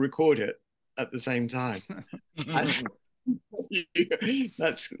and we'll record it at the same time. And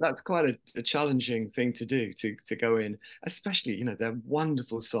that's quite a challenging thing to do, to go in, especially, they're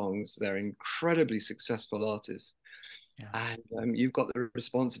wonderful songs, they're incredibly successful artists. Yeah. And you've got the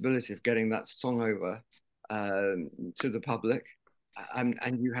responsibility of getting that song over to the public,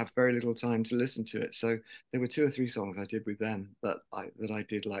 and you have very little time to listen to it. So there were 2 or 3 songs I did with them that I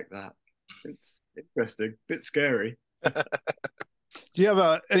did like that. It's interesting, a bit scary. Do you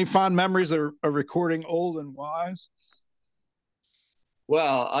have any fond memories of recording Old and Wise?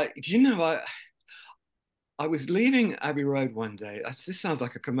 Well, I was leaving Abbey Road one day. This sounds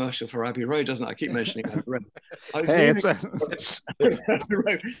like a commercial for Abbey Road, doesn't it? I keep mentioning Abbey Road. I was Hey, leaving It's Abbey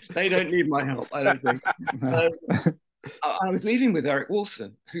Road. They don't need my help, I don't think. I was leaving with Eric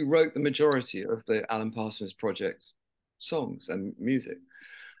Wilson, who wrote the majority of the Alan Parsons Project songs and music.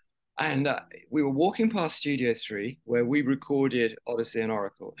 And we were walking past Studio 3, where we recorded Odyssey and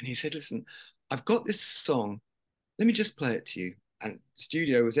Oracle. And he said, listen, I've got this song. Let me just play it to you. And the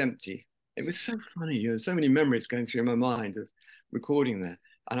studio was empty. It was so funny. So many memories going through my mind of recording there.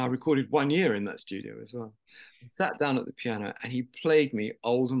 And I recorded 1 year in that studio as well. I sat down at the piano and he played me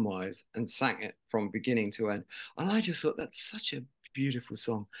Old and Wise and sang it from beginning to end. And I just thought, that's such a beautiful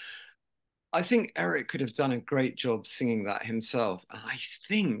song. I think Eric could have done a great job singing that himself. And I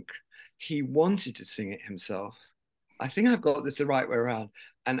think he wanted to sing it himself. I think I've got this the right way around.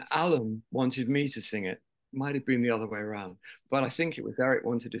 And Alan wanted me to sing it. Might have been the other way around, but I think it was Eric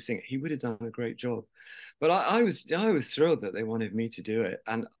wanted to sing it. He would have done a great job. But I was thrilled that they wanted me to do it.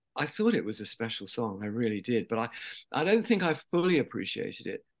 And I thought it was a special song. I really did. But I don't think I fully appreciated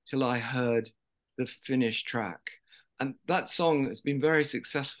it till I heard the finished track. And that song has been very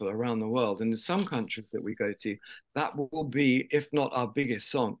successful around the world. And in some countries that we go to, that will be, if not our biggest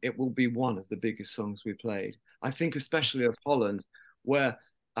song, it will be one of the biggest songs we played. I think especially of Holland, where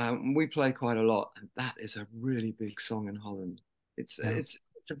we play quite a lot, and that is a really big song in Holland. It's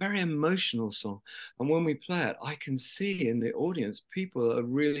a very emotional song, and when we play it, I can see in the audience people are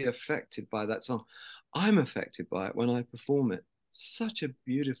really affected by that song. I'm affected by it when I perform it. Such a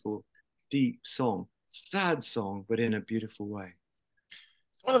beautiful, deep song, sad song, but in a beautiful way.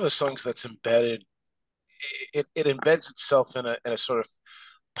 one of the songs that's embedded. It embeds itself in a sort of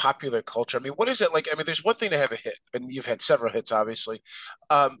popular culture. I mean, what is it like? I mean, there's one thing to have a hit, and you've had several hits, obviously,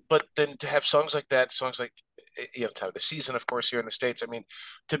 but then to have songs like that, songs like Time of the Season, of course, here in the States. I mean,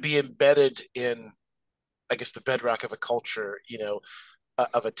 to be embedded in, I guess, the bedrock of a culture,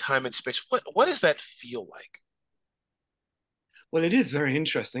 of a time and space. What does that feel like? Well, it is very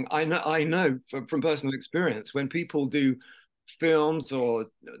interesting. I know from personal experience when people do films or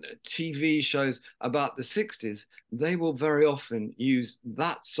TV shows about the 60s, they will very often use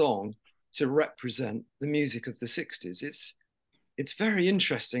that song to represent the music of the 60s. It's very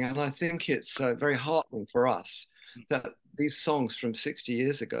interesting, and I think it's very heartening for us that these songs from 60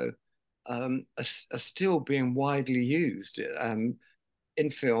 years ago are still being widely used in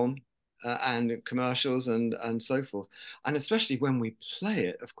film and commercials and so forth. And especially when we play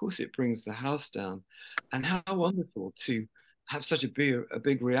it, of course, it brings the house down. And how wonderful to have such a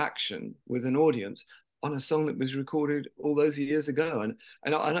big reaction with an audience on a song that was recorded all those years ago.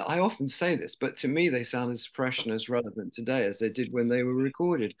 And I often say this, but to me, they sound as fresh and as relevant today as they did when they were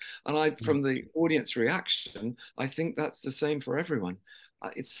recorded. And from the audience reaction, I think that's the same for everyone.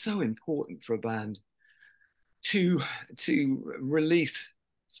 It's so important for a band to release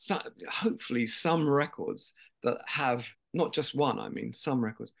hopefully some records that have not just one, I mean some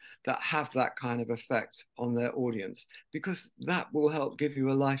records that have that kind of effect on their audience, because that will help give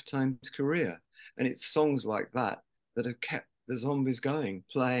you a lifetime's career. And it's songs like that that have kept the Zombies going,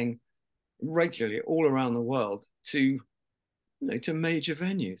 playing regularly all around the world to major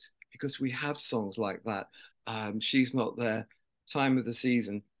venues, because we have songs like that. She's Not There, Time of the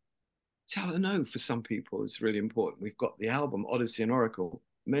Season, Tell Her No for some people is really important. We've got the album Odyssey and Oracle.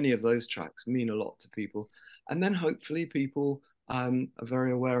 Many of those tracks mean a lot to people. And then hopefully people are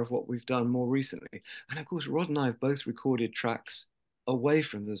very aware of what we've done more recently. And of course, Rod and I have both recorded tracks away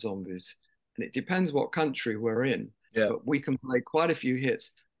from the Zombies. And it depends what country we're in. Yeah. But we can play quite a few hits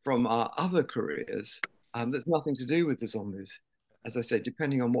from our other careers that's nothing to do with the Zombies. As I said,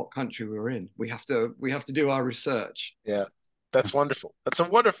 depending on what country we're in, we have to do our research. Yeah. That's wonderful. That's a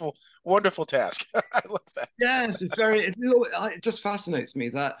wonderful, wonderful task. I love that. Yes, it just fascinates me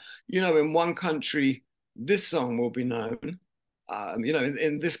that, in one country, this song will be known.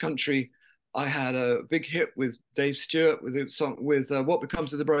 In this country, I had a big hit with Dave Stewart with a song with What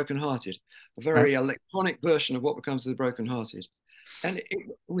Becomes of the Broken Hearted, a very electronic version of What Becomes of the Broken Hearted. And it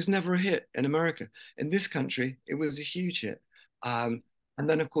was never a hit in America. In this country, it was a huge hit. And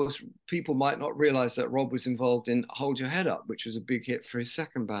then, of course, people might not realize that Rob was involved in Hold Your Head Up, which was a big hit for his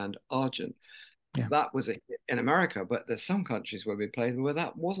second band, Argent. Yeah. That was a hit in America, but there's some countries where we played where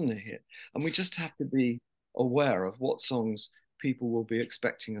that wasn't a hit. And we just have to be aware of what songs people will be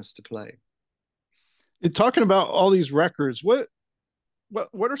expecting us to play. And talking about all these records, what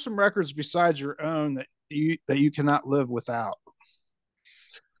are some records besides your own that you cannot live without?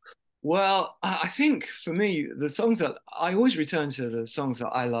 Well, I think for me, the songs that I always return to, the songs that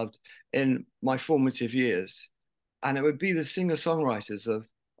I loved in my formative years, and it would be the singer-songwriters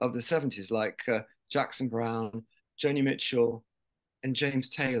of the 70s, like Jackson Browne, Joni Mitchell, and James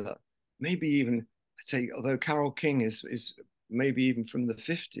Taylor. Maybe even say, although Carole King is maybe even from the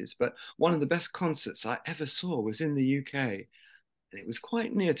 50s, but one of the best concerts I ever saw was in the UK. And it was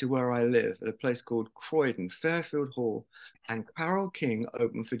quite near to where I live at a place called Croydon, Fairfield Hall, and Carole King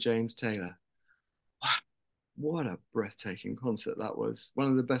opened for James Taylor. Wow, what a breathtaking concert that was. One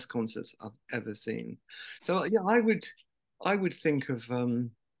of the best concerts I've ever seen. So yeah, I would think of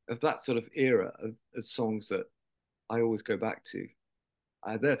that sort of era of songs that I always go back to.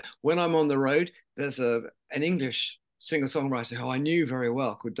 When I'm on the road, there's an English singer-songwriter who I knew very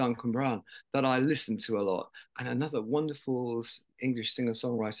well called Duncan Brown that I listened to a lot, and another wonderful English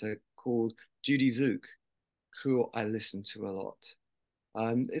singer-songwriter called Judy Zook, who I listened to a lot.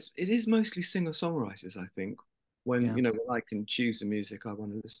 It is mostly singer-songwriters, I think, when when I can choose the music I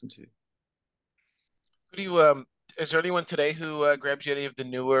want to listen to. Who do you is there anyone today who grabs you any of the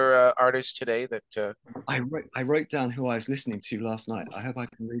newer artists today that I wrote down who I was listening to last night. I hope I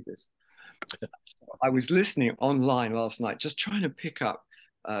can read this. I was listening online last night, just trying to pick up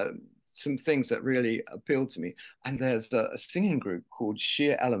some things that really appealed to me. And there's a singing group called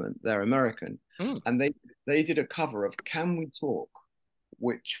Sheer Element. They're American, and they did a cover of "Can We Talk,"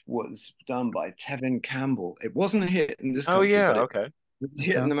 which was done by Tevin Campbell. It wasn't a hit in this Oh country, yeah, but it okay. was a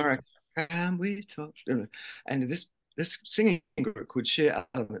hit in America. Can we talk? And this singing group called Sheer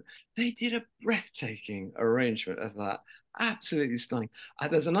Element, they did a breathtaking arrangement of that. Absolutely stunning.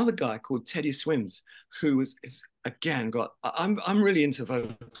 There's another guy called Teddy Swims who is again got. I'm really into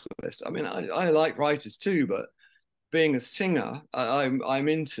vocalists. I mean, I like writers too, but being a singer, I'm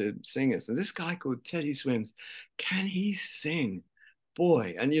into singers. And this guy called Teddy Swims, can he sing?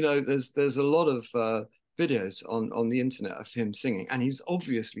 Boy, and there's a lot of videos on the internet of him singing, and he's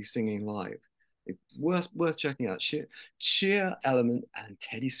obviously singing live. It's worth checking out. Sheer Element and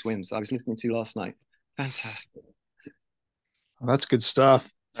Teddy Swims. I was listening to last night. Fantastic. Well, that's good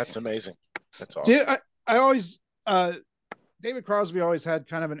stuff. That's amazing. That's awesome. Yeah, I always David Crosby always had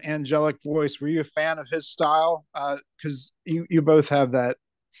kind of an angelic voice. Were you a fan of his style? Because you both have that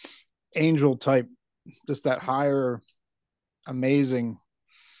angel type, just that higher, amazing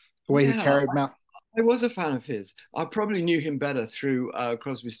way he carried mouth. I was a fan of his. I probably knew him better through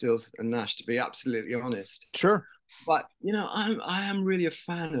Crosby, Stills, and Nash, to be absolutely honest. Sure. But I am really a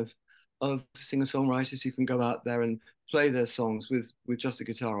fan of singer-songwriters who can go out there and play their songs with just a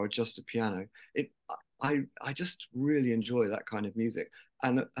guitar or just a piano. I just really enjoy that kind of music.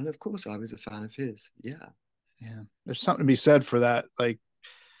 And of course I was a fan of his. Yeah. Yeah. There's something to be said for that. Like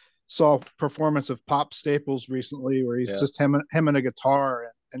saw a performance of pop staples recently where he's Yeah. just him and a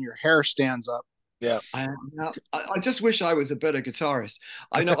guitar, and your hair stands up. Yeah. I just wish I was a better guitarist.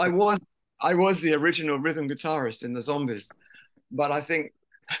 I know I was the original rhythm guitarist in the Zombies, but I think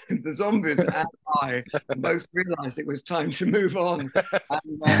the Zombies and I both realized it was time to move on.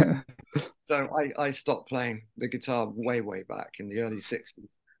 And so I stopped playing the guitar way back in the early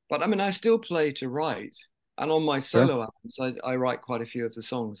 60s. But I mean, I still play to write. And on my Sure. solo albums, I write quite a few of the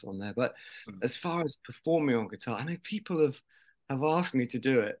songs on there. But as far as performing on guitar, I know people have asked me to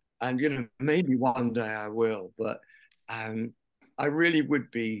do it. And, you know, maybe one day I will. But I really would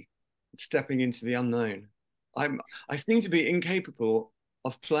be stepping into the unknown. I seem to be incapable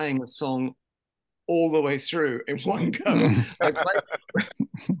of playing a song all the way through in one go. I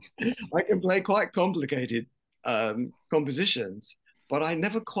can play quite complicated compositions, but I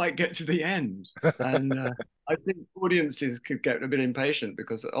never quite get to the end. And I think audiences could get a bit impatient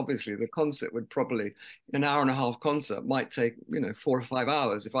because obviously the concert would probably, an hour and a half concert might take, you know, 4 or 5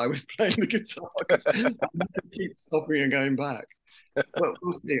 hours if I was playing the guitar because I keep stopping and going back. But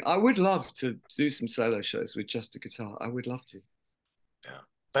we'll see. I would love to do some solo shows with just a guitar. I would love to. Yeah.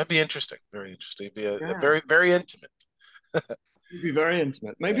 That'd be interesting. Very interesting. It'd be a Yeah. very, very intimate. It'd be very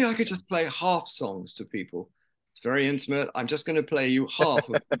intimate. Maybe Yeah. I could just play half songs to people. It's very intimate. I'm just going to play you half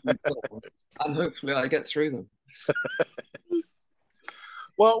of the song, and hopefully I get through them.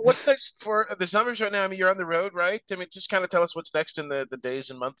 Well, what's next for the Zombies right now? I mean, you're on the road, right? I mean, just kind of tell us what's next in the days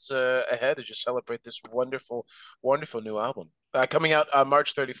and months ahead to just celebrate this wonderful, wonderful new album coming out on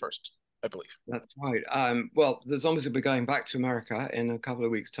March 31st, I believe. That's right. Well, the Zombies will be going back to America in a couple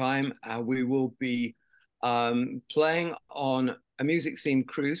of weeks' time. We will be playing on a music-themed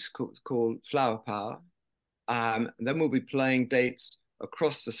cruise called Flower Power. Then we'll be playing dates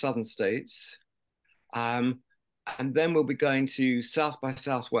across the southern states. And then we'll be going to South by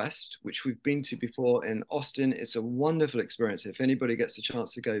Southwest, which we've been to before in Austin. It's a wonderful experience. If anybody gets a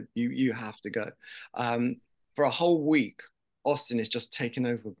chance to go, you have to go. For a whole week, Austin is just taken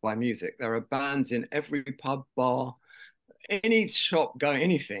over by music. There are bands in every pub, bar, any shop going,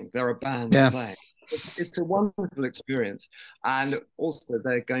 anything. There are bands playing. It's a wonderful experience. And also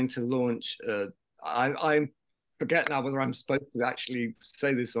they're going to launch, I forget now whether I'm supposed to actually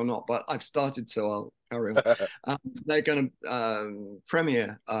say this or not, but I've started, so I'll carry on. They're going to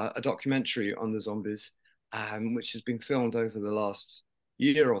premiere a documentary on the Zombies, which has been filmed over the last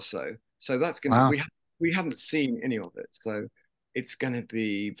year or so. So that's going to, we haven't seen any of it. So it's going to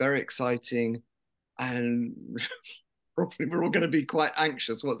be very exciting, and probably we're all going to be quite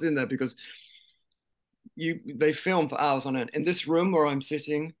anxious what's in there because they film for hours on end. In this room where I'm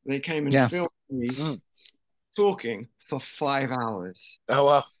sitting, they came and filmed me talking for 5 hours. Oh,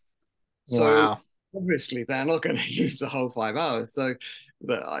 wow. So obviously they're not going to use the whole 5 hours. So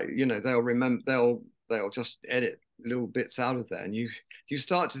that you know, they'll remember, they'll just edit little bits out of there, and you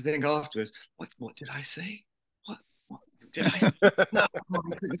start to think afterwards, what did I say? What did I say? No, I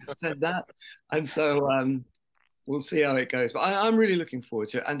couldn't have said that. And so we'll see how it goes. But I'm really looking forward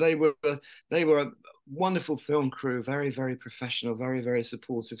to it. And they were a wonderful film crew, very, very professional, very, very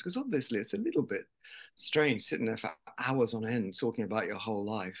supportive. Because obviously it's a little bit strange sitting there for hours on end talking about your whole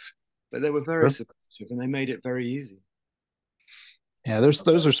life. But they were very supportive, and they made it very easy. Yeah,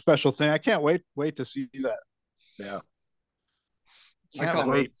 those are special things. I can't wait to see that. Yeah. I can't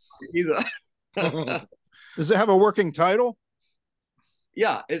wait either. Does it have a working title?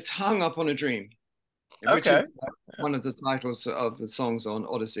 Yeah, it's Hung Up on a Dream, which is one of the titles of the songs on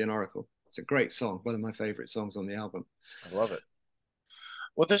Odyssey and Oracle. It's a great song, one of my favorite songs on the album. I love it.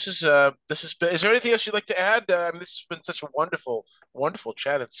 Well, this has been. Is there anything else you'd like to add? This has been such a wonderful, wonderful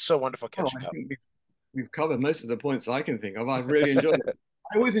chat. It's so wonderful catching up. I think we've covered most of the points I can think of. I've really enjoyed it.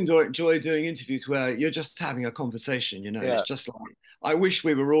 I always enjoy doing interviews where you're just having a conversation, you know. It's just like, I wish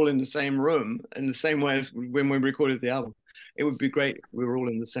we were all in the same room in the same way as when we recorded the album. It would be great if we were all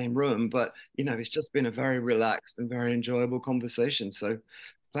in the same room, but you know, it's just been a very relaxed and very enjoyable conversation. So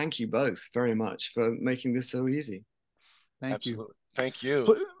thank you both very much for making this so easy. Thank you. Thank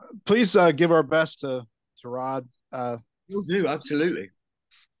you. Please give our best to Rod. We'll do, absolutely.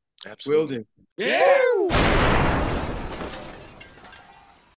 Absolutely. We'll do. Yeah.